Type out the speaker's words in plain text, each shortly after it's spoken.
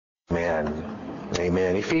Amen.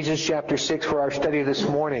 Amen. Ephesians chapter 6 for our study this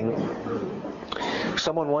morning.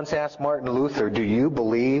 Someone once asked Martin Luther, do you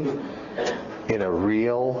believe in a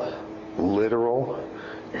real, literal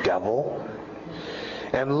devil?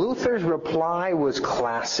 And Luther's reply was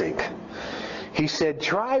classic. He said,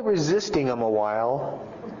 try resisting him a while,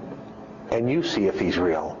 and you see if he's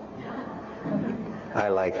real. I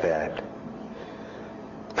like that.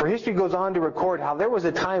 For history goes on to record how there was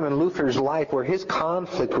a time in Luther's life where his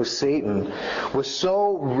conflict with Satan was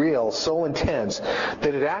so real, so intense,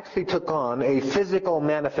 that it actually took on a physical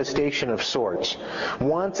manifestation of sorts.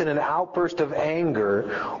 Once in an outburst of anger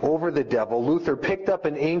over the devil, Luther picked up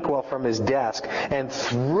an inkwell from his desk and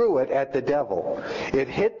threw it at the devil. It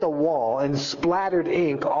hit the wall and splattered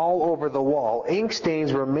ink all over the wall. Ink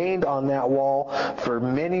stains remained on that wall for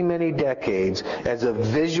many, many decades as a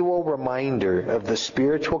visual reminder of the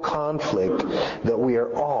spiritual conflict that we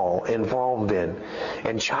are all involved in.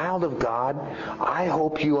 And child of God, I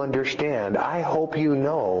hope you understand, I hope you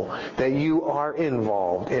know that you are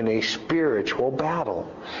involved in a spiritual battle.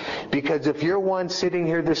 Because if you're one sitting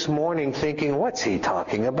here this morning thinking, what's he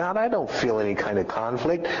talking about? I don't feel any kind of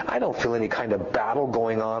conflict. I don't feel any kind of battle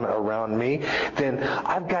going on around me. Then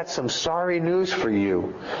I've got some sorry news for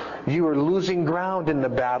you. You are losing ground in the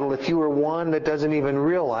battle if you are one that doesn't even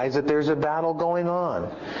realize that there's a battle going on.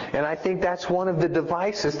 And I think that's one of the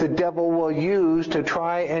devices the devil will use to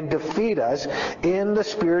try and defeat us in the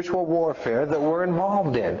spiritual warfare that we're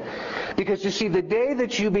involved in. Because you see, the day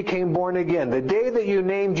that you became born again, the day that you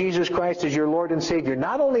named Jesus Christ as your Lord and Savior,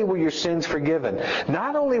 not only were your sins forgiven,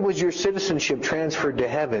 not only was your citizenship transferred to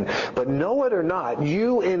heaven, but know it or not,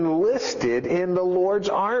 you enlisted in the Lord's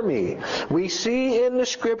army. We see in the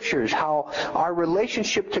Scriptures how our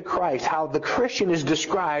relationship to Christ, how the Christian is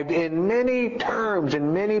described in many terms,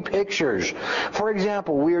 in many pictures. For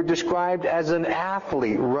example, we are described as an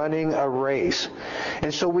athlete running a race.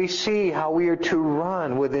 And so we see how we are to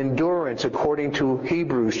run with endurance according to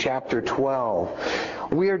Hebrews chapter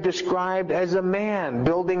 12. We are described as a man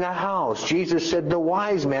building a house. Jesus said the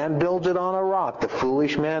wise man builds it on a rock. The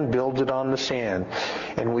foolish man builds it on the sand.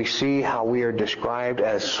 And we see how we are described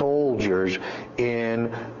as soldiers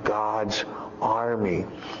in God's army.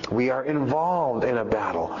 We are involved in a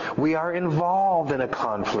battle. We are involved in a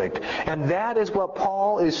conflict. And that is what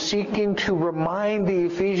Paul is seeking to remind the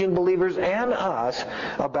Ephesian believers and us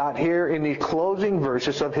about here in the closing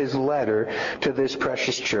verses of his letter to this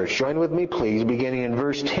precious church. Join with me, please, beginning in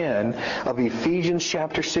verse 10 of Ephesians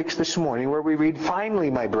chapter 6 this morning, where we read,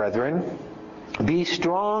 finally, my brethren, be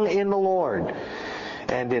strong in the Lord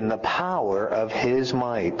and in the power of his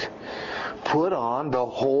might. Put on the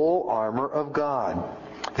whole armor of God,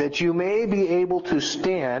 that you may be able to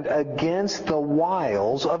stand against the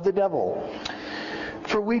wiles of the devil.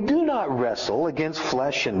 For we do not wrestle against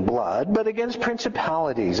flesh and blood, but against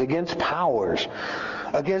principalities, against powers,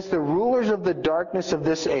 against the rulers of the darkness of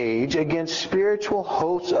this age, against spiritual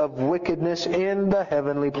hosts of wickedness in the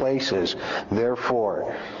heavenly places.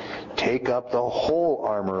 Therefore, take up the whole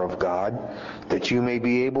armor of God, that you may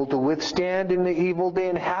be able to withstand in the evil day,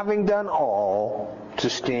 and having done all, to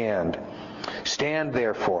stand. Stand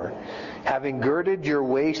therefore, having girded your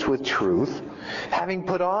waist with truth, having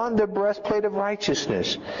put on the breastplate of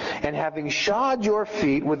righteousness, and having shod your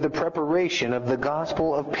feet with the preparation of the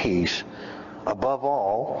gospel of peace. Above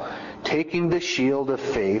all, taking the shield of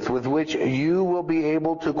faith, with which you will be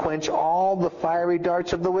able to quench all the fiery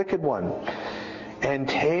darts of the wicked one. And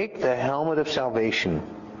take the helmet of salvation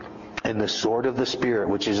and the sword of the Spirit,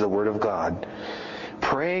 which is the Word of God,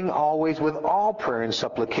 praying always with all prayer and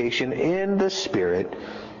supplication in the Spirit,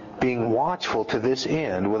 being watchful to this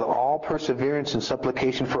end with all perseverance and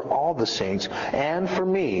supplication for all the saints, and for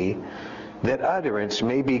me, that utterance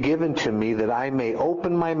may be given to me, that I may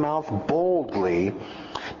open my mouth boldly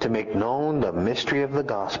to make known the mystery of the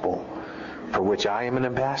gospel, for which I am an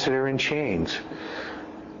ambassador in chains,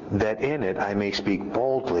 that in it I may speak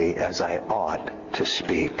boldly as I ought to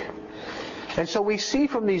speak. And so we see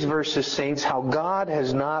from these verses, saints, how God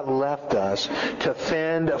has not left us to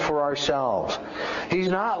fend for ourselves. He's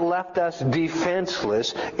not left us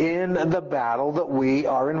defenseless in the battle that we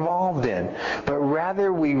are involved in. But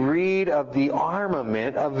rather we read of the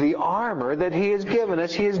armament, of the armor that He has given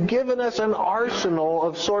us. He has given us an arsenal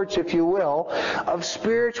of sorts, if you will, of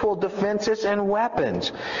spiritual defenses and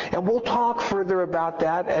weapons. And we'll talk further about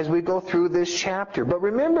that as we go through this chapter. But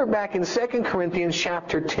remember back in 2 Corinthians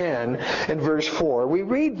chapter 10 and verse 4, we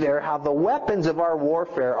read there how the weapons of our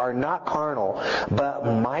warfare are not carnal, but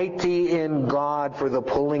mighty in God for the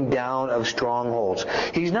pulling down of strongholds.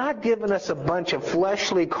 He's not given us a bunch of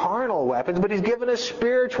fleshly carnal weapons, but He's given us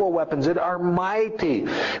spiritual weapons that are mighty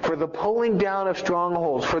for the pulling down of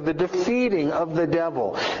strongholds, for the defeating of the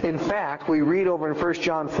devil. In fact, we read over in 1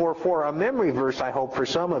 John 4:4, a memory verse, I hope, for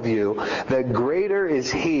some of you, that greater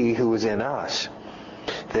is He who is in us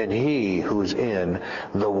than he who is in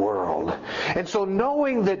the world. And so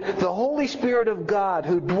knowing that the Holy Spirit of God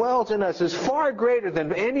who dwells in us is far greater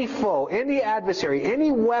than any foe, any adversary,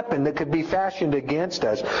 any weapon that could be fashioned against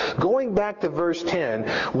us, going back to verse 10,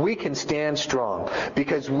 we can stand strong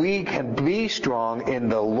because we can be strong in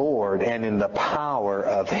the Lord and in the power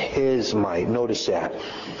of His might. Notice that.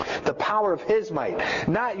 The power of His might.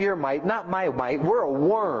 Not your might, not my might. We're a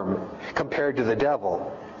worm compared to the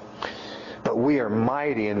devil. But we are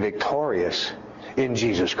mighty and victorious in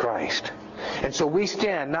Jesus Christ. And so we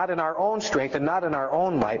stand not in our own strength and not in our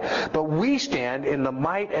own might, but we stand in the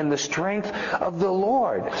might and the strength of the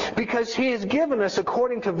Lord. Because He has given us,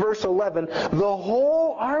 according to verse 11, the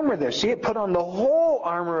whole armor there. See it? Put on the whole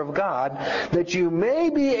armor of God, that you may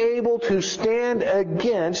be able to stand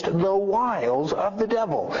against the wiles of the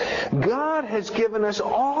devil. God has given us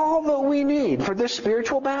all that we need for this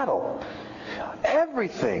spiritual battle.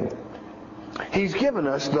 Everything. He's given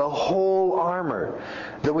us the whole armor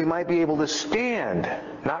that we might be able to stand,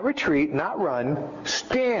 not retreat, not run,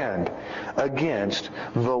 stand against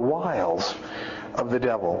the wiles of the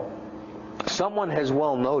devil. Someone has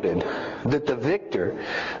well noted that the victor,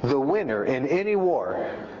 the winner in any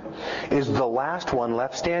war, is the last one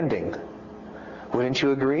left standing. Wouldn't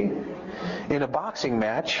you agree? In a boxing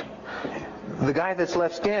match, the guy that's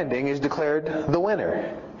left standing is declared the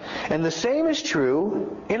winner. And the same is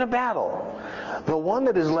true in a battle. The one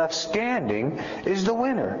that is left standing is the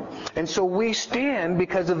winner. And so we stand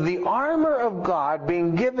because of the armor of God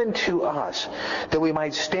being given to us, that we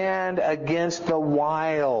might stand against the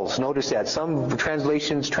wiles. Notice that. Some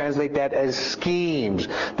translations translate that as schemes.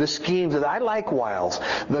 The schemes that I like wiles.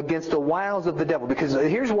 Against the wiles of the devil. Because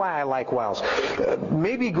here's why I like wiles.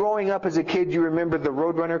 Maybe growing up as a kid you remember the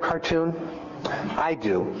Roadrunner cartoon? I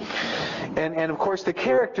do. And of course the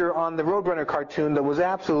character on the Roadrunner cartoon that was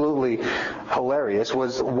absolutely hilarious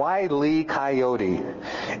was Wile E. Coyote.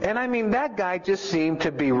 And I mean, that guy just seemed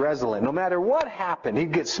to be resilient. No matter what happened,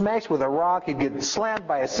 he'd get smashed with a rock, he'd get slammed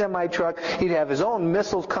by a semi-truck, he'd have his own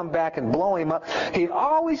missiles come back and blow him up. He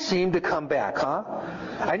always seemed to come back, huh?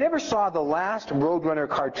 I never saw the last Roadrunner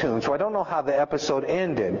cartoon, so I don't know how the episode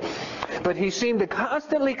ended. But he seemed to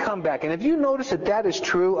constantly come back. And if you notice that that is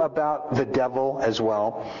true about the devil as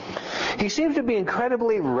well, he seems to be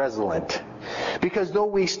incredibly resilient. Because though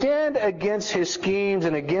we stand against his schemes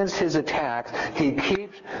and against his attacks, he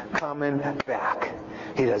keeps coming back.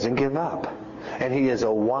 He doesn't give up. And he is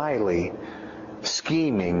a wily,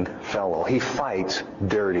 scheming fellow. He fights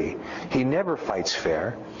dirty. He never fights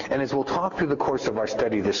fair. And as we'll talk through the course of our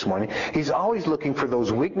study this morning, he's always looking for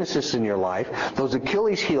those weaknesses in your life, those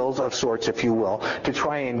Achilles heels of sorts, if you will, to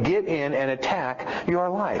try and get in and attack your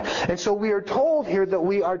life. And so we are told here that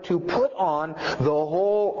we are to put on the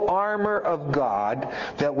whole armor of God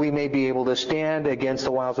that we may be able to stand against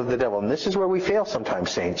the wiles of the devil. And this is where we fail sometimes,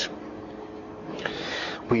 saints.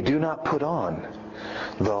 We do not put on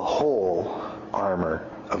the whole armor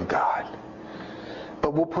of God.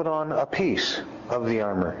 But we'll put on a piece of the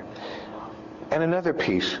armor and another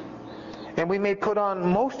piece. And we may put on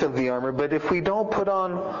most of the armor, but if we don't put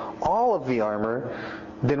on all of the armor,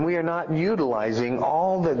 then we are not utilizing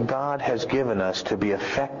all that God has given us to be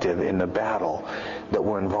effective in the battle that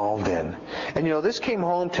we're involved in. And you know, this came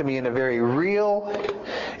home to me in a very real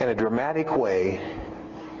and a dramatic way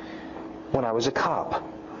when I was a cop.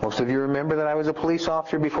 Most of you remember that I was a police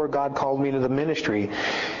officer before God called me to the ministry.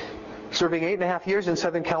 Serving 8.5 years in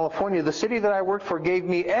Southern California, the city that I worked for gave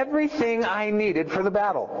me everything I needed for the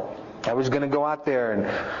battle. I was going to go out there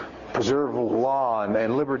and preserve law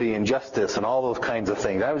and liberty and justice and all those kinds of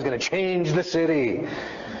things. I was going to change the city.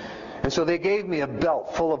 And so they gave me a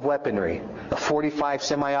belt full of weaponry, a .45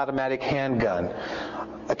 semi-automatic handgun,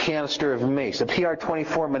 a canister of mace, a PR-24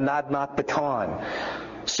 monadnock baton,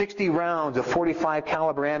 60 rounds of .45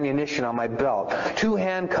 caliber ammunition on my belt, 2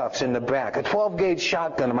 handcuffs in the back, a 12-gauge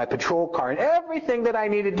shotgun in my patrol car, and everything that I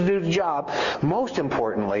needed to do the job. Most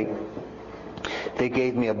importantly, they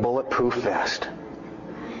gave me a bulletproof vest.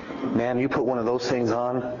 Man, you put one of those things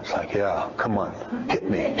on, it's like, yeah, come on, hit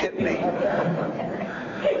me.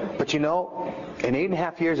 But you know, in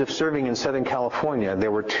 8.5 years of serving in Southern California,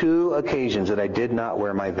 there were 2 occasions that I did not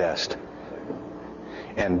wear my vest.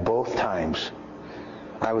 And both times,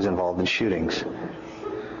 I was involved in shootings.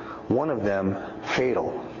 One of them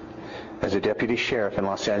fatal. As a deputy sheriff in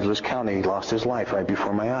Los Angeles County, he lost his life right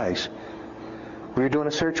before my eyes. We were doing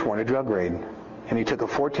a search warrant, a drug raid, and he took a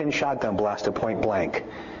 .410 shotgun blast at point blank.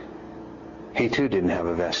 He too didn't have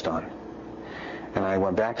a vest on. And I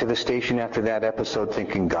went back to the station after that episode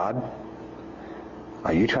thinking, God,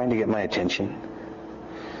 are you trying to get my attention?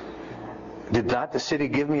 Did not the city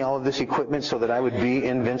give me all of this equipment so that I would be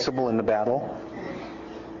invincible in the battle?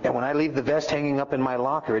 And when I leave the vest hanging up in my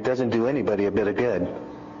locker, it doesn't do anybody a bit of good.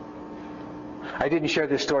 I didn't share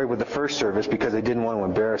this story with the first service because I didn't want to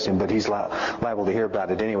embarrass him, but he's liable to hear about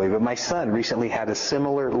it anyway. But my son recently had a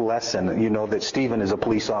similar lesson. You know that Stephen is a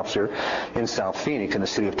police officer in South Phoenix in the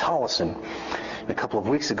city of Tolleson. A couple of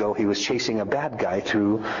weeks ago, he was chasing a bad guy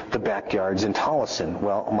through the backyards in Tolleson.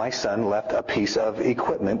 Well, my son left a piece of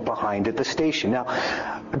equipment behind at the station. Now,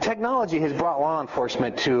 technology has brought law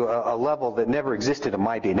enforcement to a level that never existed in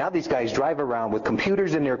my day. Now these guys drive around with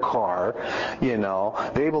computers in their car, you know.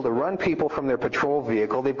 They're able to run people from their patrol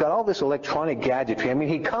vehicle. They've got all this electronic gadgetry. I mean,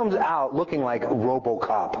 he comes out looking like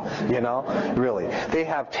RoboCop, you know, really. They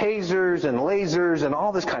have tasers and lasers and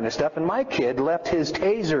all this kind of stuff. And my kid left his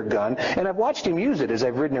taser gun, and I've watched him use it as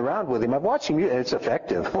I've ridden around with him. I've watched him use it. It's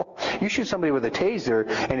effective. You shoot somebody with a taser,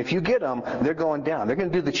 and if you get them, they're going down. They're going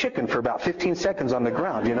to do the chicken for about 15 seconds on the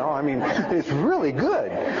ground, you know. I mean, it's really good.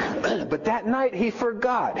 But that night, he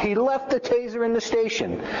forgot. He left the taser in the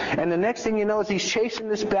station. And the next thing you know is he's chasing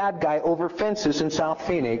this bad guy over fences in South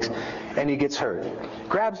Phoenix, and he gets hurt.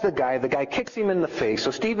 Grabs the guy kicks him in the face. So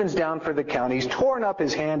Stephen's down for the count. He's torn up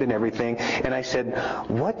his hand and everything. And I said,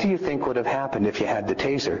 what do you think would have happened if you had the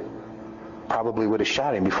taser? Probably would have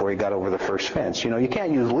shot him before he got over the first fence. You know, you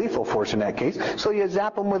can't use lethal force in that case, so you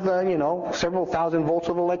zap him with, several thousand volts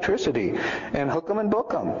of electricity and hook him and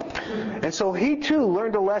book him. And so he too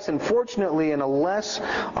learned a lesson. Fortunately, in a less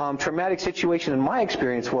traumatic situation, in my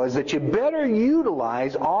experience, was that you better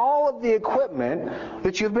utilize all of the equipment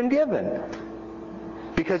that you've been given.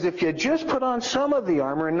 Because if you just put on some of the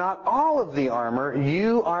armor and not all of the armor,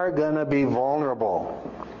 you are going to be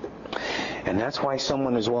vulnerable. And that's why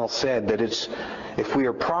someone has well said that if we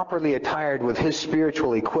are properly attired with his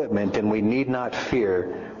spiritual equipment, then we need not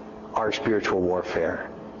fear our spiritual warfare.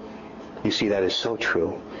 You see, that is so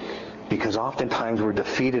true. Because oftentimes we're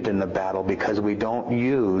defeated in the battle because we don't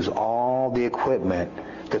use all the equipment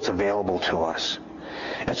that's available to us.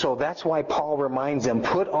 And so that's why Paul reminds them,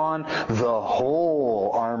 put on the whole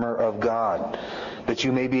armor of God, that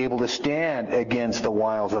you may be able to stand against the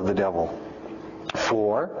wiles of the devil.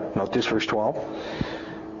 For, note this, verse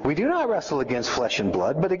 12, we do not wrestle against flesh and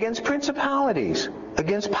blood, but against principalities,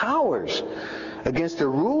 against powers, against the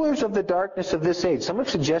rulers of the darkness of this age. Some have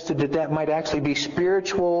suggested that might actually be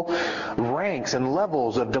spiritual ranks and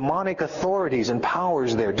levels of demonic authorities and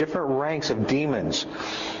powers there, different ranks of demons.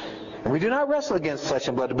 And we do not wrestle against flesh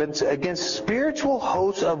and blood, but against spiritual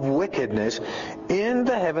hosts of wickedness in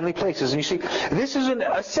the heavenly places. And you see, this is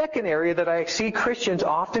a second area that I see Christians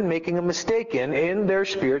often making a mistake in their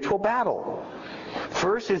spiritual battle.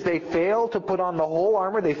 First is they fail to put on the whole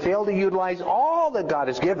armor. They fail to utilize all that God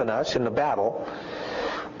has given us in the battle.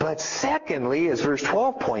 But secondly, as verse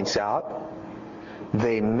 12 points out,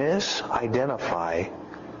 they misidentify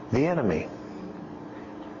the enemy.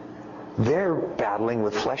 They're battling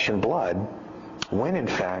with flesh and blood, when in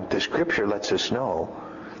fact the Scripture lets us know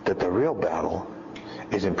that the real battle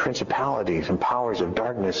is in principalities and powers of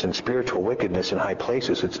darkness and spiritual wickedness in high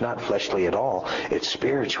places. It's not fleshly at all. It's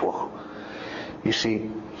spiritual. You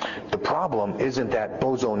see, the problem isn't that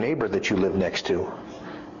bozo neighbor that you live next to.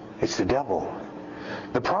 It's the devil.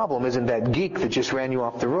 The problem isn't that geek that just ran you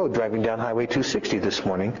off the road driving down Highway 260 this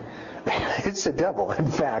morning. It's the devil. In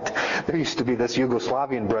fact, there used to be this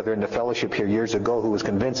Yugoslavian brother in the fellowship here years ago who was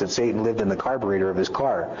convinced that Satan lived in the carburetor of his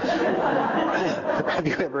car. Have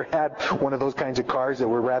you ever had one of those kinds of cars that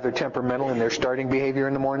were rather temperamental in their starting behavior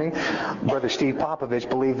in the morning? Brother Steve Popovich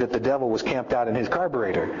believed that the devil was camped out in his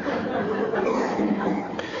carburetor.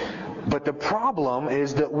 But the problem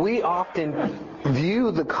is that we often view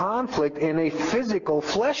the conflict in a physical,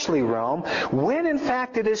 fleshly realm, when in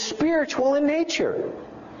fact it is spiritual in nature.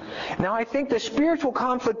 Now, I think the spiritual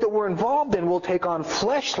conflict that we're involved in will take on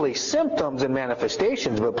fleshly symptoms and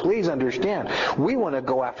manifestations, but please understand, we want to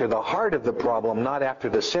go after the heart of the problem, not after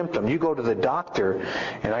the symptom. You go to the doctor,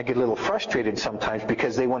 and I get a little frustrated sometimes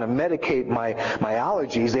because they want to medicate my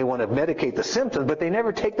allergies, they want to medicate the symptoms, but they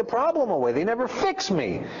never take the problem away. They never fix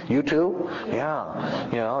me. You too? Yeah.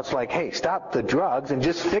 You know, it's like, hey, stop the drugs and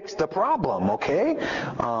just fix the problem, okay?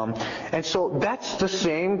 And so that's the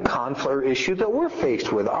same conflict issue that we're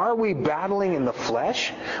faced with. Are we battling in the flesh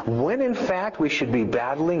when in fact we should be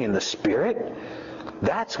battling in the Spirit?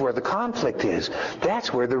 That's where the conflict is.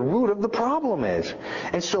 That's where the root of the problem is.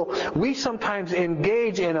 And so we sometimes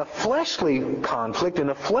engage in a fleshly conflict, in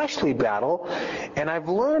a fleshly battle, and I've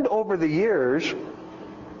learned over the years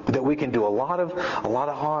that we can do a lot of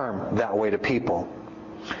harm that way to people,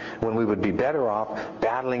 when we would be better off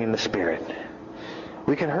battling in the Spirit.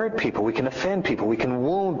 We can hurt people, we can offend people, we can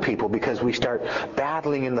wound people because we start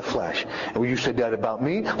battling in the flesh. And you said that about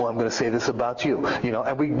me, well, I'm going to say this about you.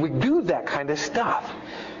 And we do that kind of stuff.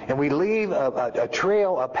 And we leave a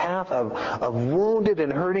trail, a path of wounded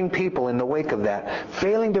and hurting people in the wake of that,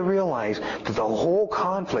 failing to realize that the whole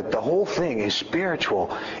conflict, the whole thing is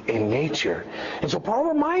spiritual in nature. And so Paul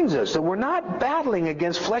reminds us that we're not battling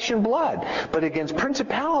against flesh and blood, but against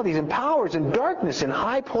principalities and powers and darkness in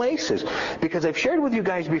high places. Because I've shared with you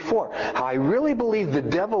guys before how I really believe the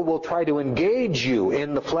devil will try to engage you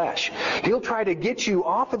in the flesh. He'll try to get you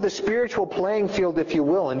off of the spiritual playing field, if you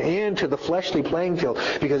will, and into the fleshly playing field,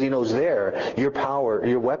 because he knows there your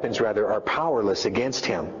weapons are powerless against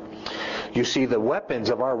him. You see, the weapons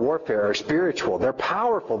of our warfare are spiritual. They're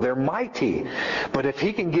powerful. They're mighty. But if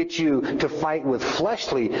he can get you to fight with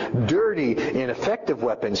fleshly, dirty, ineffective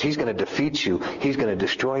weapons, he's going to defeat you. He's going to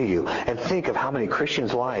destroy you. And think of how many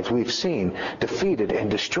Christians' lives we've seen defeated and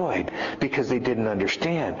destroyed because they didn't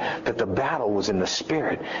understand that the battle was in the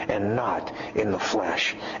Spirit and not in the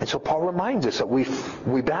flesh. And so Paul reminds us that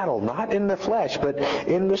we battle not in the flesh, but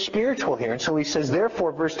in the spiritual here. And so he says,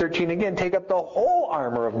 therefore, verse 13 again, take up the whole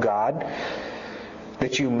armor of God,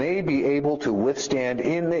 that you may be able to withstand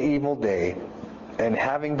in the evil day, and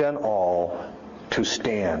having done all, to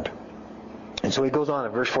stand. And so he goes on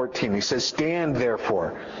in verse 14. He says, stand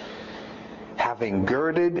therefore, having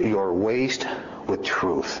girded your waist with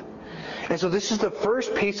truth. And so this is the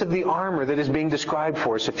first piece of the armor that is being described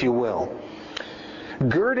for us, if you will.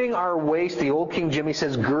 Girding our waist, the old King Jimmy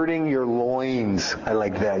says, girding your loins. I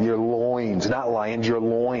like that. Your loins, not lions, your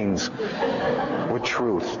loins with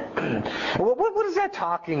truth. What is that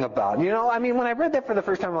talking about? When I read that for the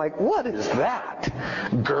first time, I'm like, what is that?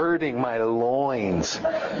 Girding my loins.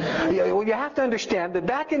 You have to understand that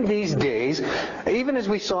back in these days, even as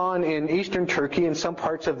we saw in Eastern Turkey and some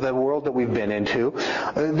parts of the world that we've been into,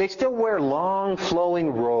 they still wear long flowing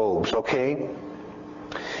robes, okay?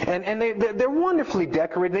 And they're wonderfully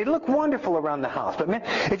decorated. They look wonderful around the house. But man,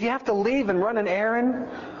 if you have to leave and run an errand,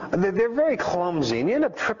 they're very clumsy, and you end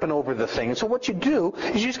up tripping over the thing. And so what you do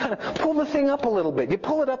is you just kind of pull the thing up a little bit. You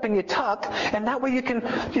pull it up and you tuck, and that way you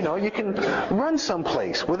can run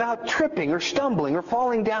someplace without tripping or stumbling or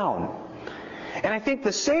falling down. And I think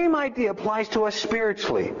the same idea applies to us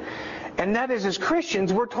spiritually. And that is, as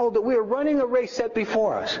Christians, we're told that we are running a race set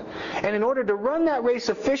before us. And in order to run that race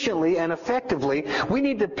efficiently and effectively, we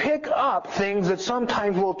need to pick up things that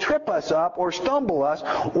sometimes will trip us up or stumble us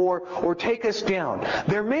or take us down.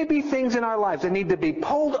 There may be things in our lives that need to be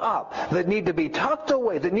pulled up, that need to be tucked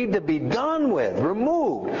away, that need to be done with,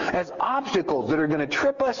 removed as obstacles that are going to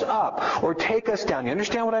trip us up or take us down. You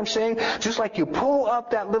understand what I'm saying? Just like you pull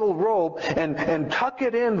up that little robe and tuck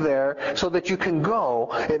it in there so that you can go,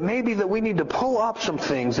 it may be that we need to pull up some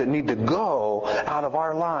things that need to go out of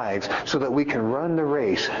our lives so that we can run the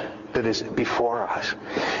race that is before us.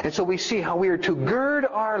 And so we see how we are to gird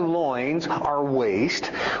our loins, our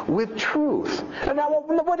waist, with truth. And now,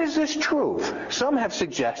 what is this truth? Some have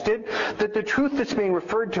suggested that the truth that's being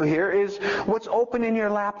referred to here is what's open in your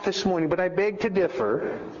lap this morning, but I beg to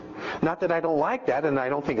differ. Not that I don't like that and I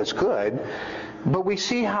don't think it's good, but we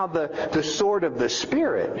see how the sword of the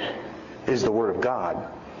Spirit is the Word of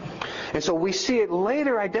God. And so we see it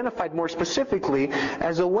later identified more specifically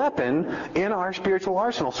as a weapon in our spiritual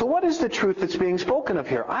arsenal. So what is the truth that's being spoken of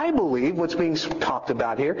here? I believe what's being talked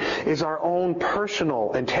about here is our own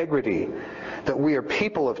personal integrity, that we are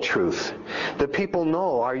people of truth, that people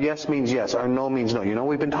know our yes means yes, our no means no.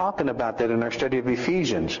 We've been talking about that in our study of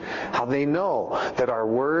Ephesians, how they know that our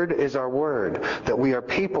word is our word, that we are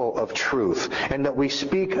people of truth, and that we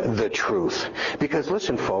speak the truth. Because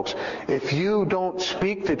listen, folks, if you don't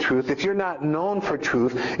speak the truth, if you're not known for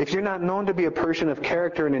truth, if you're not known to be a person of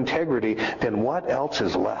character and integrity, then what else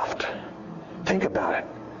is left? Think about it.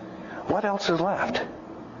 What else is left?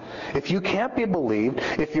 If you can't be believed,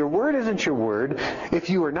 if your word isn't your word, if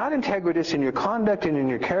you are not integritous in your conduct and in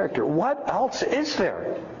your character, what else is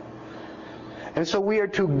there? And so we are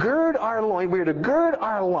to gird our loin, we are to gird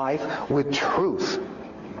our life with truth.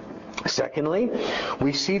 Secondly,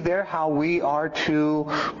 we see there how we are to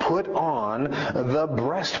put on the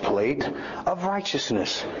breastplate of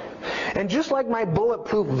righteousness. And just like my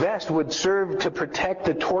bulletproof vest would serve to protect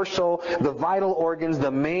the torso, the vital organs,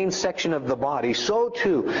 the main section of the body, so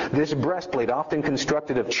too this breastplate, often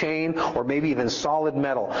constructed of chain or maybe even solid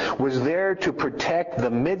metal, was there to protect the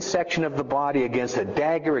midsection of the body against a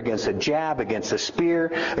dagger, against a jab, against a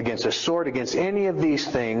spear, against a sword, against any of these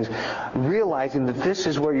things, realizing that this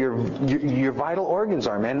is where your vital organs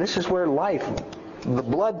are, man. This is where life, the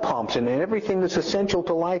blood pumps, and everything that's essential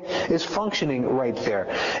to life is functioning right there.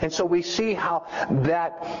 And so we see how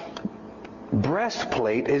that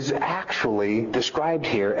breastplate is actually described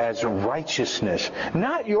here as righteousness.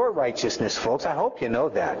 Not your righteousness, folks. I hope you know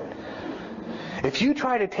that. If you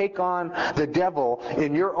try to take on the devil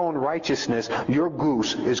in your own righteousness, your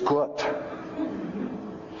goose is cooked.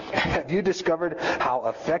 Have you discovered how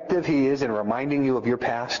effective he is in reminding you of your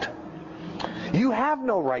past? You have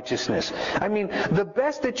no righteousness. I mean, the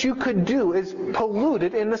best that you could do is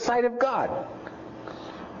polluted in the sight of God.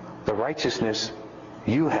 The righteousness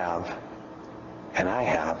you have and I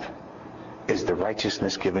have is the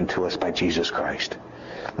righteousness given to us by Jesus Christ.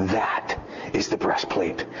 That is the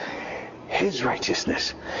breastplate. His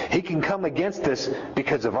righteousness. He can come against us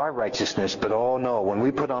because of our righteousness, but oh no, when we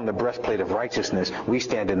put on the breastplate of righteousness, we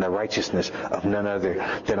stand in the righteousness of none other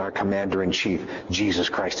than our commander-in-chief, Jesus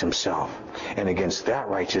Christ himself. And against that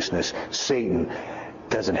righteousness, Satan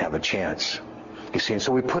doesn't have a chance. You see, and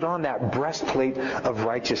so we put on that breastplate of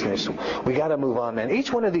righteousness. We got to move on, man.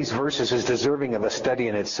 Each one of these verses is deserving of a study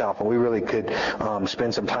in itself, and we really could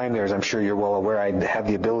spend some time there, as I'm sure you're well aware I have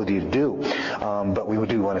the ability to do. But we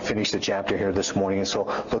do want to finish the chapter here this morning, and so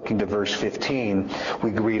looking to verse 15,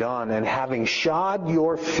 we read on, and having shod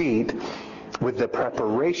your feet with the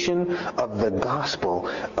preparation of the gospel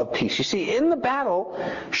of peace. You see, in the battle,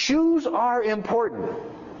 shoes are important.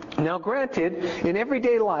 Now granted, in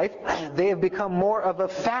everyday life, they have become more of a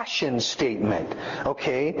fashion statement,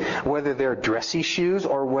 okay? Whether they're dressy shoes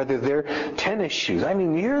or whether they're tennis shoes. I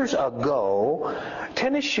mean, years ago,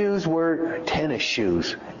 tennis shoes were tennis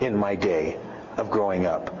shoes in my day of growing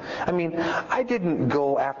up. I mean, I didn't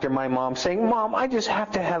go after my mom saying, Mom, I just have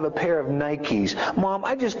to have a pair of Nikes. Mom,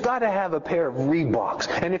 I just got to have a pair of Reeboks.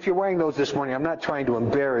 And if you're wearing those this morning, I'm not trying to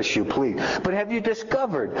embarrass you, please. But have you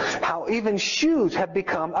discovered how even shoes have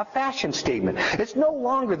become a fashion statement? It's no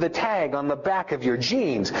longer the tag on the back of your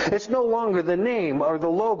jeans. It's no longer the name or the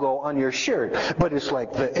logo on your shirt. But it's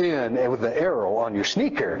like the N with the arrow on your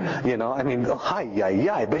sneaker. You know, I mean,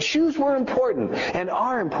 hi. But shoes were important and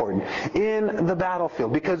are important in the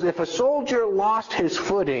battlefield, because if a soldier lost his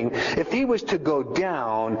footing, if he was to go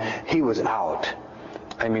down, he was out.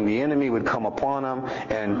 I mean, the enemy would come upon him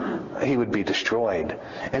and he would be destroyed.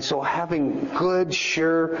 And so having good,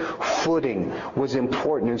 sure footing was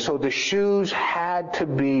important. And so the shoes had to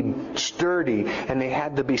be sturdy and they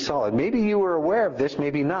had to be solid. Maybe you were aware of this,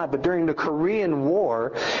 maybe not, but during the Korean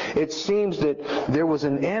War, it seems that there was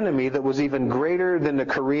an enemy that was even greater than the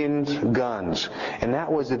Koreans' guns. And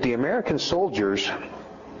that was that the American soldiers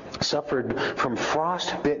suffered from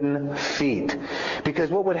frostbitten feet.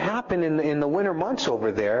 Because what would happen in the winter months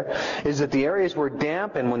over there is that the areas were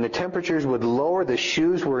damp, and when the temperatures would lower, the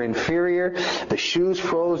shoes were inferior. The shoes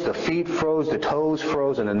froze, the feet froze, the toes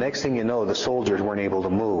froze, and the next thing you know, the soldiers weren't able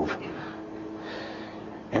to move.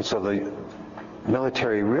 And so the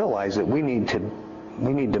military realized that we need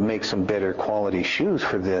to make some better quality shoes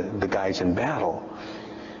for the guys in battle.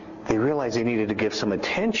 They realized they needed to give some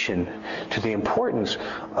attention to the importance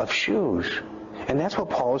of shoes. And that's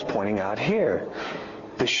what Paul is pointing out here.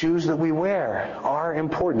 The shoes that we wear are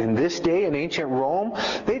important. In this day, in ancient Rome,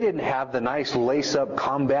 they didn't have the nice lace-up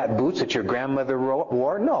combat boots that your grandmother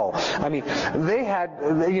wore. No. I mean, they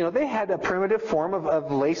had a primitive form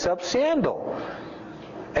of lace-up sandal.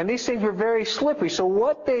 And these things were very slippery. So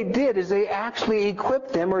what they did is they actually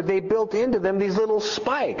equipped them, or they built into them, these little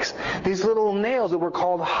spikes, these little nails that were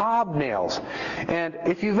called hobnails. And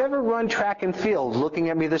if you've ever run track and field, looking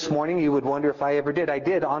at me this morning, you would wonder if I ever did. I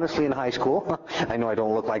did, honestly, in high school. I know I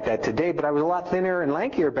don't look like that today, but I was a lot thinner and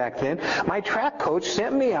lankier back then. My track coach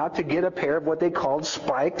sent me out to get a pair of what they called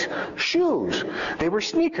spiked shoes. They were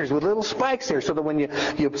sneakers with little spikes there, so that when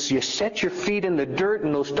you set your feet in the dirt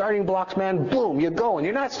and those starting blocks, man, boom, you go. And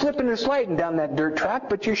you're not slipping and sliding down that dirt track,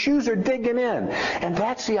 but your shoes are digging in. And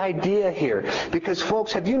that's the idea here. Because,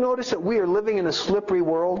 folks, have you noticed that we are living in a slippery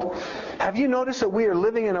world? Have you noticed that we are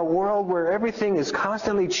living in a world where everything is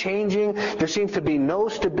constantly changing? There seems to be no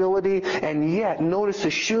stability, and yet, notice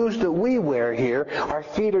the shoes that we wear here, our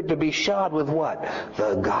feet are to be shod with what?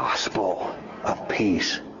 The gospel of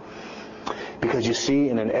peace. Because you see,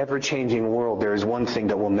 in an ever-changing world, there is one thing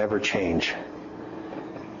that will never change.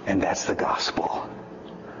 And that's the gospel.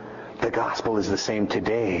 The gospel is the same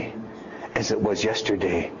today as it was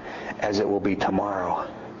yesterday, as it will be tomorrow.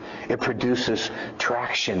 It produces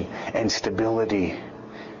traction and stability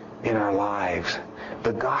in our lives.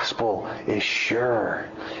 The gospel is sure,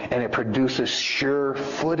 and it produces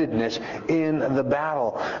sure-footedness in the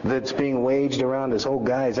battle that's being waged around us. Oh,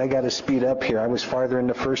 guys, I got to speed up here. I was farther in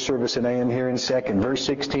the first service than I am here in second. Verse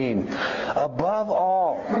 16. Above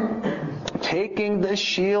all, taking the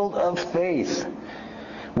shield of faith,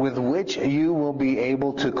 with which you will be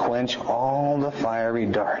able to quench all the fiery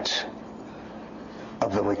darts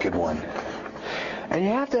of the wicked one. And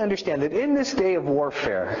you have to understand that in this day of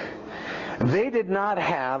warfare, they did not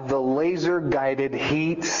have the laser-guided,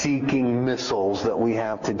 heat-seeking missiles that we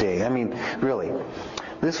have today. I mean, really.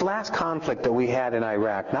 This last conflict that we had in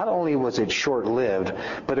Iraq, not only was it short-lived,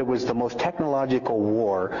 but it was the most technological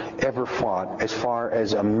war ever fought as far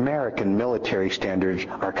as American military standards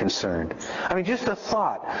are concerned. I mean, just the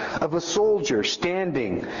thought of a soldier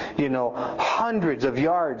standing, hundreds of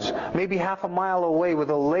yards, maybe half a mile away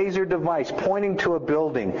with a laser device pointing to a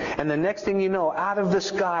building, and the next thing you know, out of the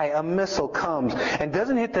sky, a missile comes and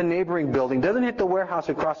doesn't hit the neighboring building, doesn't hit the warehouse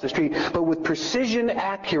across the street, but with precision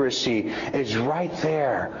accuracy is right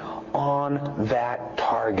there on that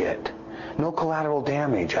target. No collateral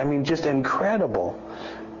damage. I mean, just incredible.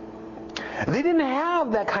 They didn't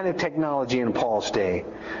have that kind of technology in Paul's day.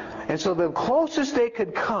 And so the closest they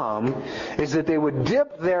could come is that they would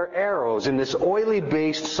dip their arrows in this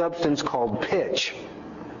oily-based substance called pitch.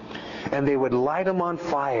 And they would light them on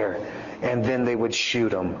fire, and then they would shoot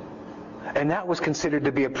them. And that was considered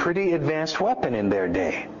to be a pretty advanced weapon in their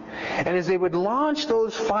day. And as they would launch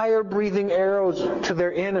those fire-breathing arrows to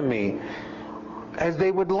their enemy, as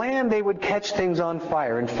they would land, they would catch things on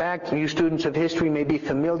fire. In fact, you students of history may be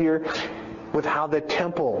familiar with how the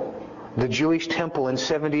temple, the Jewish temple in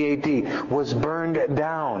 70 AD, was burned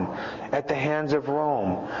down at the hands of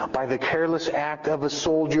Rome by the careless act of a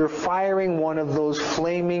soldier firing one of those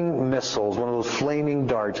flaming missiles, one of those flaming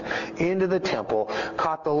darts, into the temple,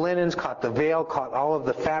 caught the linens, caught the veil, caught all of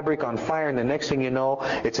the fabric on fire, and the next thing you know,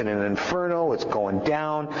 it's in an inferno, it's going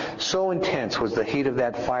down. So intense was the heat of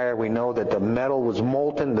that fire, we know that the metal was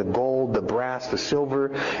molten, the gold, the brass, the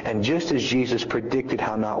silver, and just as Jesus predicted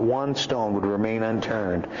how not one stone would remain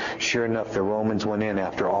unturned, sure enough, the Romans went in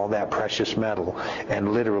after all that precious metal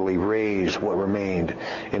and literally razed what remained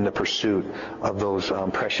in the pursuit of those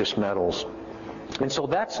precious metals. And so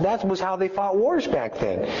that was how they fought wars back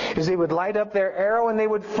then, is they would light up their arrow and they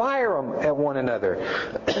would fire them at one another.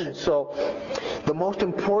 So the most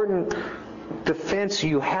important defense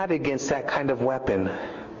you had against that kind of weapon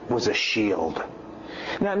was a shield.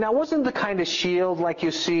 Now, wasn't the kind of shield like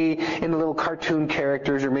you see in the little cartoon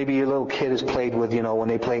characters, or maybe your little kid has played with, when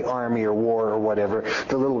they play Army or War or whatever,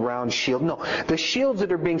 the little round shield? No, the shields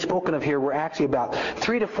that are being spoken of here were actually about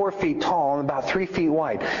 3 to 4 feet tall and about 3 feet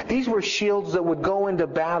wide. These were shields that would go into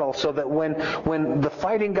battle so that when the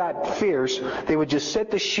fighting got fierce, they would just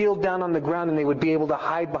set the shield down on the ground and they would be able to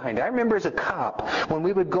hide behind it. I remember as a cop, when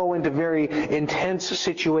we would go into very intense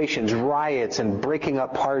situations, riots and breaking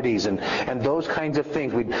up parties and those kinds of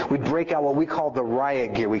things, we'd break out what we called the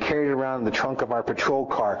riot gear. We carried it around in the trunk of our patrol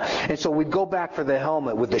car. And so we'd go back for the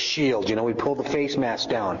helmet with the shield. We'd pull the face mask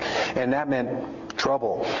down. And that meant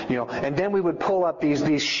trouble. And then we would pull up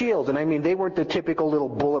these shields. And I mean, they weren't the typical little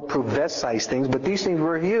bulletproof vest size things, but these things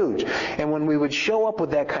were huge. And when we would show up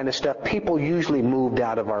with that kind of stuff, people usually moved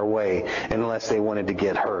out of our way unless they wanted to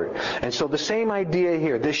get hurt. And so the same idea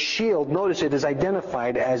here. This shield, notice it is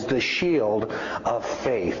identified as the shield of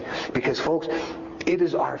faith. Because, folks, it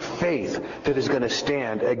is our faith that is going to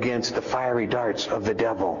stand against the fiery darts of the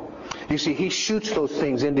devil. You see, he shoots those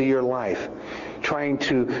things into your life, trying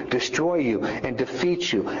to destroy you and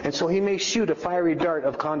defeat you. And so he may shoot a fiery dart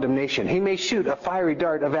of condemnation. He may shoot a fiery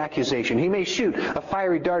dart of accusation. He may shoot a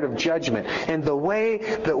fiery dart of judgment. And the way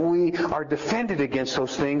that we are defended against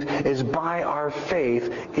those things is by our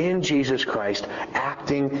faith in Jesus Christ,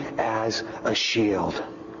 acting as a shield.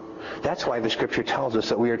 That's why the Scripture tells us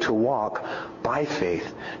that we are to walk by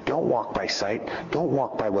faith. Don't walk by sight. Don't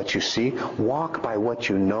walk by what you see. Walk by what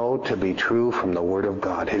you know to be true from the Word of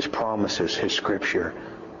God, His promises, His Scripture.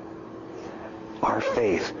 Our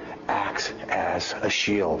faith acts as a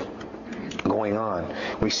shield. Going on,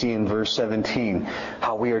 we see in verse 17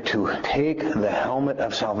 how we are to take the helmet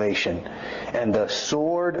of salvation and the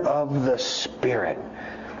sword of the Spirit,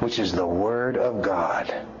 which is the Word of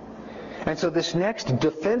God. And so this next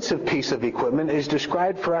defensive piece of equipment is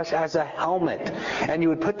described for us as a helmet. And you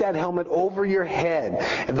would put that helmet over your head.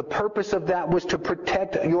 And the purpose of that was to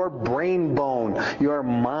protect your brain bone, your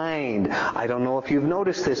mind. I don't know if you've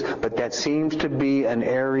noticed this, but that seems to be an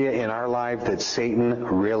area in our life that Satan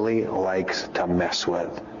really likes to mess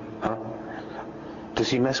with. Huh? Does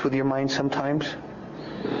he mess with your mind sometimes?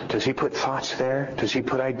 Does he put thoughts there? Does he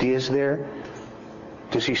put ideas there?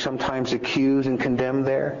 Does he sometimes accuse and condemn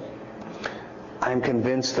there? I'm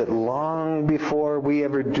convinced that long before we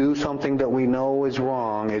ever do something that we know is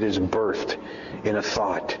wrong, it is birthed in a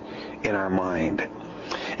thought in our mind.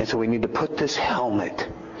 And so we need to put this helmet,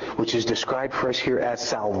 which is described for us here as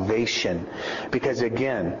salvation. Because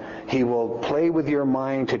again, he will play with your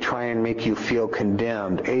mind to try and make you feel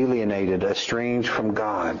condemned, alienated, estranged from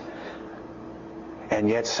God. And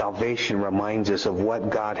yet salvation reminds us of what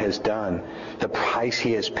God has done, the price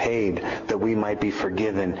he has paid that we might be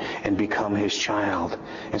forgiven and become his child.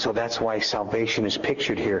 And so that's why salvation is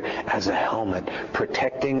pictured here as a helmet,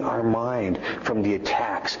 protecting our mind from the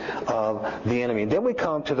attacks of the enemy. And then we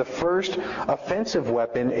come to the first offensive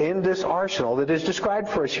weapon in this arsenal that is described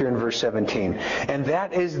for us here in verse 17. And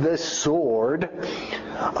that is the sword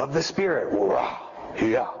of the Spirit.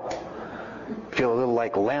 Yeah. Feel a little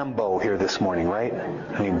like Lambo here this morning, right?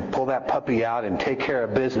 I mean, pull that puppy out and take care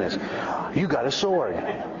of business. You got a sword.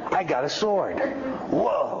 I got a sword.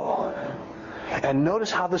 Whoa. And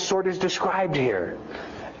notice how the sword is described here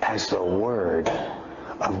as the Word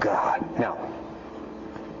of God. Now,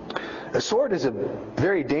 a sword is a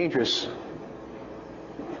very dangerous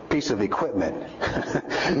piece of equipment.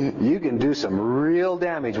 You can do some real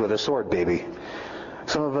damage with a sword, baby.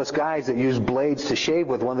 Some of us guys that use blades to shave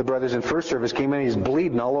with, one of the brothers in first service came in, he's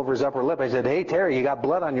bleeding all over his upper lip. I said, "Hey, Terry, you got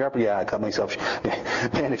blood on your upper..." "Yeah, I cut myself."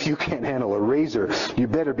 Man, if you can't handle a razor, you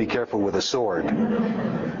better be careful with a sword.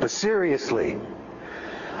 But seriously,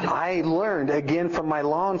 I learned, again, from my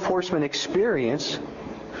law enforcement experience,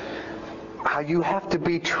 how you have to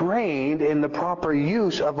be trained in the proper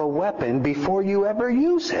use of a weapon before you ever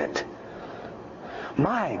use it.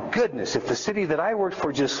 My goodness, if the city that I worked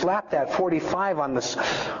for just slapped that 45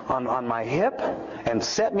 on my hip and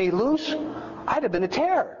set me loose, I'd have been a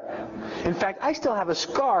terror. In fact, I still have a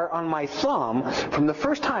scar on my thumb from the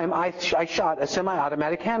first time I shot a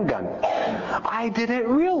semi-automatic handgun. I didn't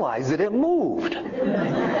realize that it moved.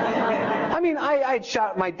 I mean, I'd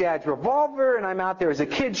shot my dad's revolver, and I'm out there as a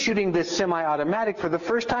kid shooting this semi-automatic for the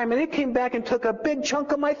first time, and it came back and took a big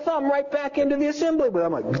chunk of my thumb right back into the assembly. But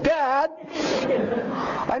I'm like, "Dad,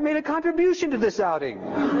 I made a contribution to this outing."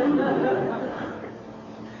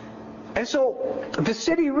 And so the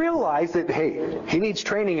city realized that, hey, he needs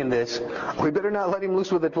training in this. We better not let him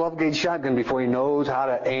loose with a 12-gauge shotgun before he knows how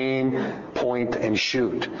to aim, point, and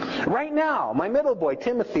shoot. Right now, my middle boy,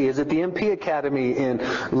 Timothy, is at the MP Academy in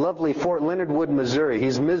lovely Fort Leonard Wood, Missouri.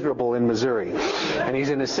 He's miserable in Missouri. And he's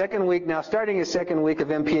in his second week now, starting his second week of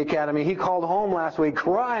MP Academy. He called home last week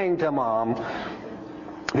crying to Mom.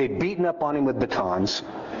 They'd beaten up on him with batons.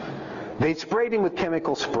 They'd sprayed him with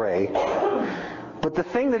chemical spray. But the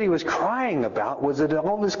thing that he was crying about was that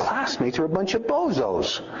all of his classmates are a bunch of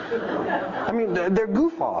bozos. I mean, they're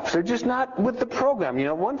goof-offs. They're just not with the program. You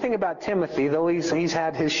know, one thing about Timothy, though he's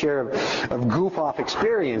had his share of goof-off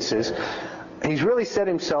experiences, he's really set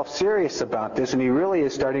himself serious about this, and he really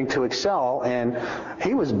is starting to excel. And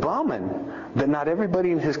he was bumming that not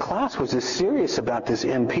everybody in his class was as serious about this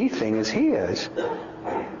MP thing as he is.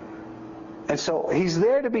 And so he's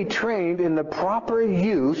there to be trained in the proper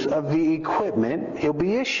use of the equipment he'll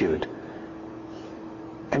be issued.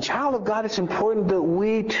 And child of God, it's important that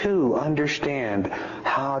we too understand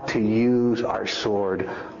how to use our sword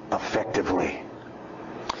effectively.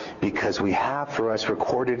 Because we have for us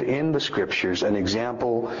recorded in the Scriptures an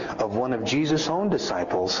example of one of Jesus' own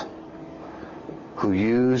disciples who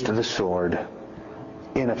used the sword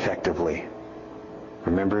ineffectively.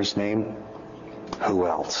 Remember his name? Who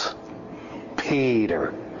else?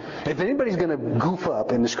 Peter. If anybody's going to goof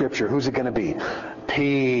up in the Scripture, who's it going to be?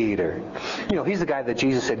 Peter. You know, he's the guy that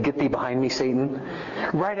Jesus said, "Get thee behind me, Satan."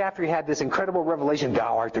 Right after he had this incredible revelation,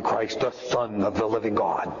 "Thou art the Christ, the Son of the living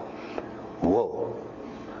God." Whoa.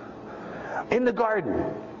 In the garden,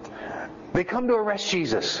 they come to arrest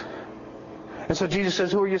Jesus. And so Jesus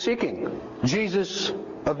says, "Who are you seeking?" "Jesus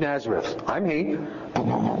of Nazareth." "I'm he."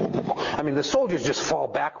 I mean, the soldiers just fall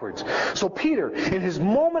backwards. So Peter, in his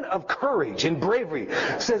moment of courage and bravery,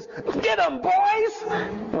 says, "Get him, boys!"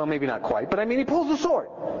 Well, maybe not quite, but I mean, he pulls the sword.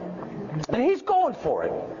 And he's going for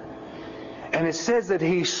it. And it says that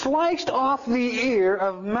he sliced off the ear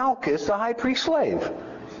of Malchus, the high priest's slave.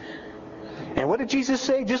 And what did Jesus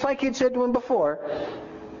say? Just like he had said to him before,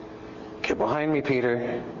 Get behind me,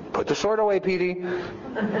 Peter. Put the sword away, Petey.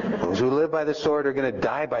 Those who live by the sword are going to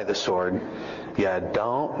die by the sword. You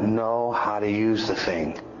don't know how to use the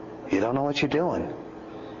thing. You don't know what you're doing.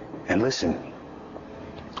 And listen,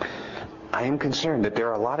 I am concerned that there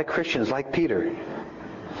are a lot of Christians like Peter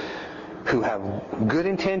who have good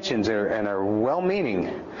intentions and are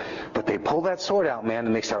well-meaning, but they pull that sword out, man,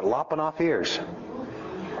 and they start lopping off ears.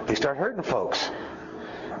 They start hurting folks.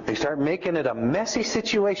 They start making it a messy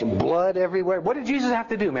situation. Blood everywhere. What did Jesus have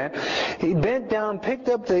to do, man? He bent down, picked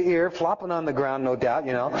up the ear, flopping on the ground, no doubt,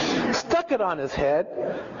 stuck it on his head,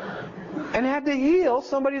 and had to heal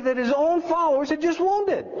somebody that his own followers had just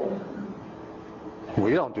wounded.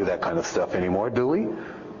 We don't do that kind of stuff anymore, do we?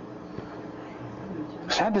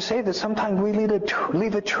 Sad to say that sometimes we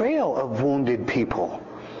leave a trail of wounded people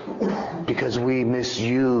because we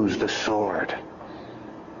misuse the sword.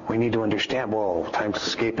 We need to understand, time's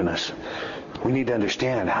escaping us. We need to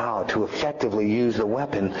understand how to effectively use the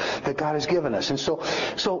weapon that God has given us. And so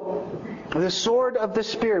the sword of the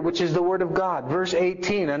Spirit, which is the Word of God, verse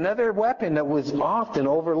 18, another weapon that was often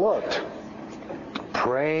overlooked.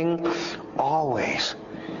 Praying always,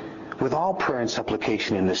 with all prayer and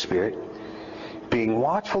supplication in the Spirit, being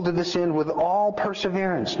watchful to this end with all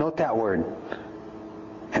perseverance. Note that word.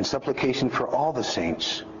 And supplication for all the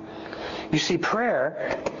saints. You see,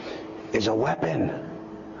 prayer is a weapon.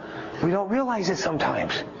 We don't realize it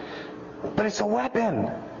sometimes, but it's a weapon.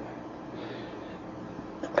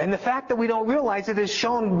 And the fact that we don't realize it is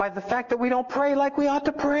shown by the fact that we don't pray like we ought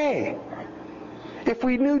to pray. If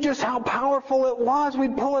we knew just how powerful it was,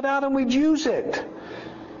 we'd pull it out and we'd use it.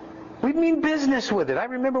 We'd mean business with it. I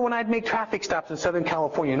remember when I'd make traffic stops in Southern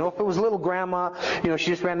California. If it was little grandma, she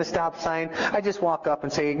just ran the stop sign, I'd just walk up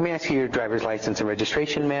and say, "May I see your driver's license and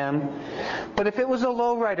registration, ma'am?" But if it was a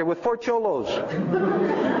lowrider with 4 cholos,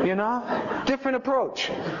 different approach.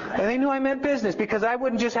 And they knew I meant business because I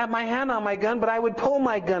wouldn't just have my hand on my gun, but I would pull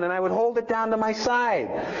my gun and I would hold it down to my side.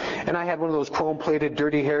 And I had one of those chrome-plated,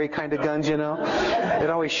 dirty, hairy kind of guns, It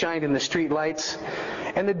always shined in the street lights.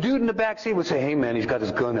 And the dude in the back seat would say, "Hey, man, he's got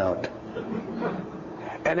his gun out."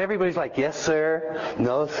 And everybody's like, "Yes, sir.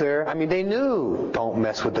 No, sir." I mean, they knew, don't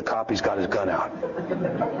mess with the cop, he's got his gun out.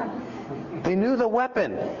 They knew the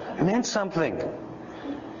weapon meant something.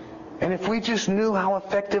 And if we just knew how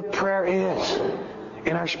effective prayer is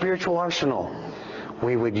in our spiritual arsenal,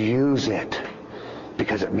 we would use it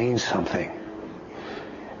because it means something.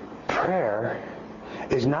 Prayer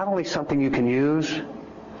is not only something you can use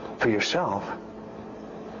for yourself,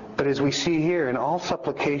 but as we see here, in all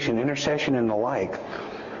supplication, intercession, and the like,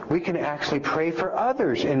 we can actually pray for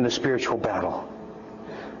others in the spiritual battle.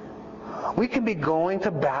 We can be going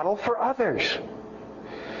to battle for others.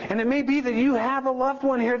 And it may be that you have a loved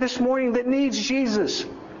one here this morning that needs Jesus.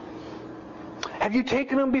 Have you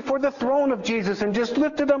taken them before the throne of Jesus and just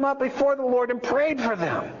lifted them up before the Lord and prayed for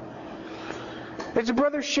them? As a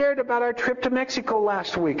brother shared about our trip to Mexico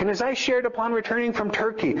last week, and as I shared upon returning from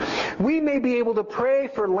Turkey, we may be able to pray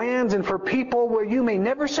for lands and for people where you may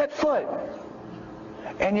never set foot.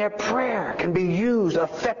 And yet prayer can be used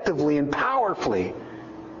effectively and powerfully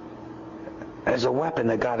as a weapon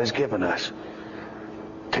that God has given us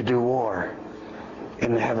to do war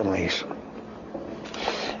in the heavenlies.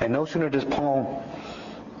 And no sooner does Paul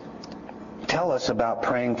tell us about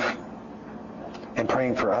praying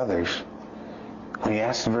for others, when he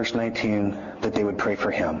asks in verse 19 that they would pray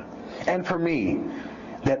for him. "And for me,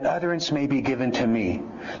 that utterance may be given to me,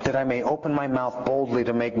 that I may open my mouth boldly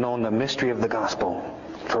to make known the mystery of the gospel,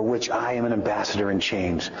 for which I am an ambassador in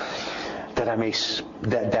chains, that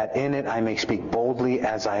in it I may speak boldly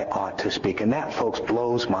as I ought to speak." And that, folks,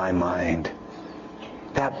 blows my mind.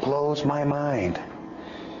 That blows my mind.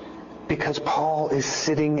 Because Paul is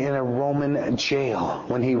sitting in a Roman jail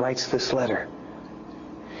when he writes this letter.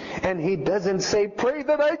 And he doesn't say, "Pray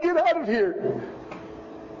that I get out of here.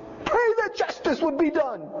 Pray that justice would be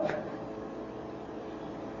done."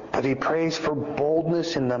 But he prays for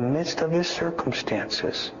boldness in the midst of his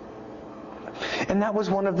circumstances. And that was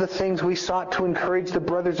one of the things we sought to encourage the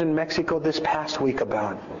brothers in Mexico this past week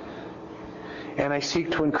about. And I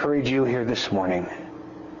seek to encourage you here this morning.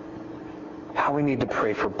 How we need to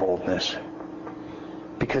pray for boldness.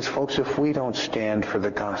 Because, folks, if we don't stand for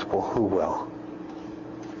the gospel, who will?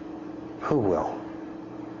 Who will?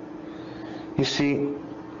 You see,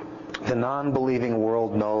 the non-believing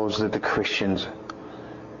world knows that the Christians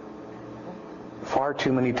far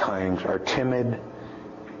too many times are timid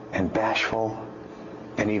and bashful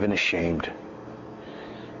and even ashamed.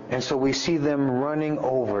 And so we see them running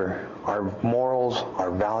over our morals,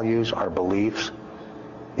 our values, our beliefs,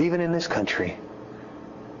 even in this country.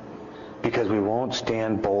 because we won't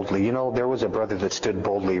stand boldly. You know, there was a brother that stood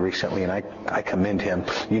boldly recently, and I commend him.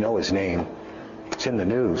 You know his name. It's in the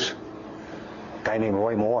news. A guy named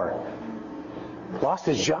Roy Moore. Lost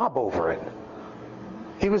his job over it.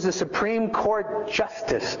 He was the Supreme Court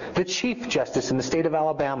Justice, the Chief Justice in the state of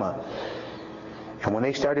Alabama. And when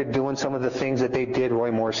they started doing some of the things that they did,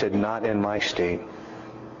 Roy Moore said, not in my state,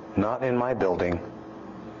 not in my building.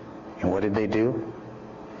 And what did they do?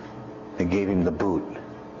 They gave him the boot.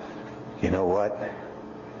 You know what?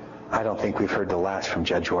 I don't think we've heard the last from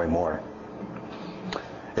Judge Roy Moore.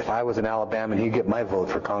 If I was in Alabama, he'd get my vote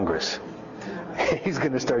for Congress. He's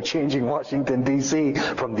going to start changing Washington, D.C.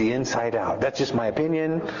 from the inside out. That's just my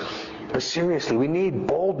opinion. But seriously, we need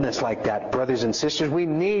boldness like that, brothers and sisters. We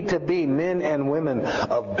need to be men and women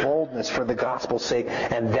of boldness for the gospel's sake.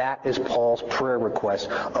 And that is Paul's prayer request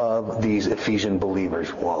of these Ephesian believers.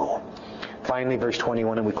 Whoa. Finally, verse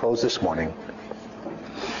 21, and we close this morning.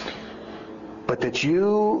 But that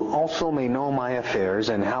you also may know my affairs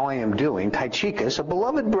and how I am doing, Tychicus, a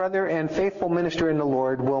beloved brother and faithful minister in the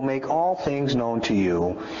Lord, will make all things known to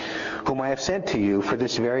you, whom I have sent to you for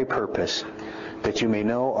this very purpose, that you may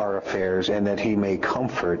know our affairs and that he may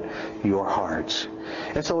comfort your hearts.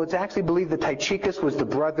 And so it's actually believed that Tychicus was the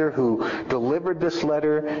brother who delivered this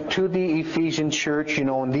letter to the Ephesian church. You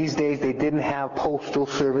know, in these days they didn't have postal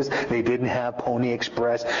service. They didn't have Pony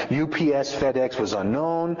Express. UPS, FedEx was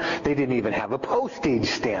unknown. They didn't even have a postage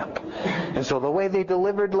stamp. And so the way they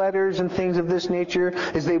delivered letters and things of this nature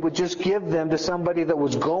is they would just give them to somebody that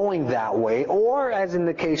was going that way. Or, as in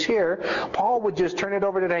the case here, Paul would just turn it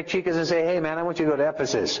over to Tychicus and say, hey man, I want you to go to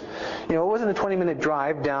Ephesus. You know, it wasn't a 20-minute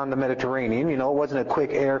drive down the Mediterranean. You know, it wasn't a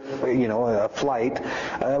quick air, flight.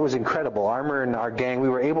 It was incredible. Armour and our gang, we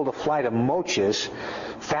were able to fly to Mochis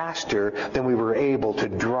faster than we were able to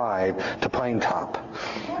drive to Pine Top.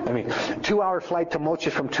 I mean, 2-hour flight to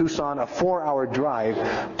Mochis from Tucson, a 4-hour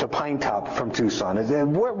drive to Pine Top from Tucson.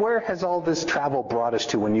 Where has all this travel brought us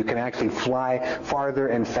to when you can actually fly farther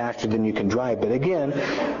and faster than you can drive? But again,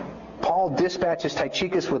 Paul dispatches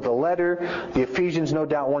Tychicus with a letter. The Ephesians, no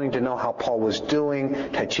doubt wanting to know how Paul was doing,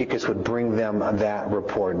 Tychicus would bring them that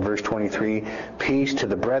report. Verse 23, peace to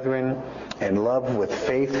the brethren and love with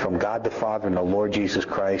faith from God the Father and the Lord Jesus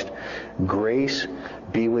Christ. Grace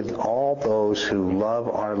be with all those who love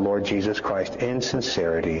our Lord Jesus Christ in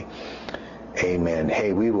sincerity. Amen.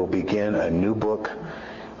 Hey, we will begin a new book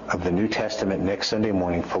of the New Testament next Sunday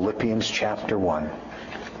morning, Philippians chapter 1.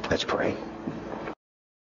 Let's pray.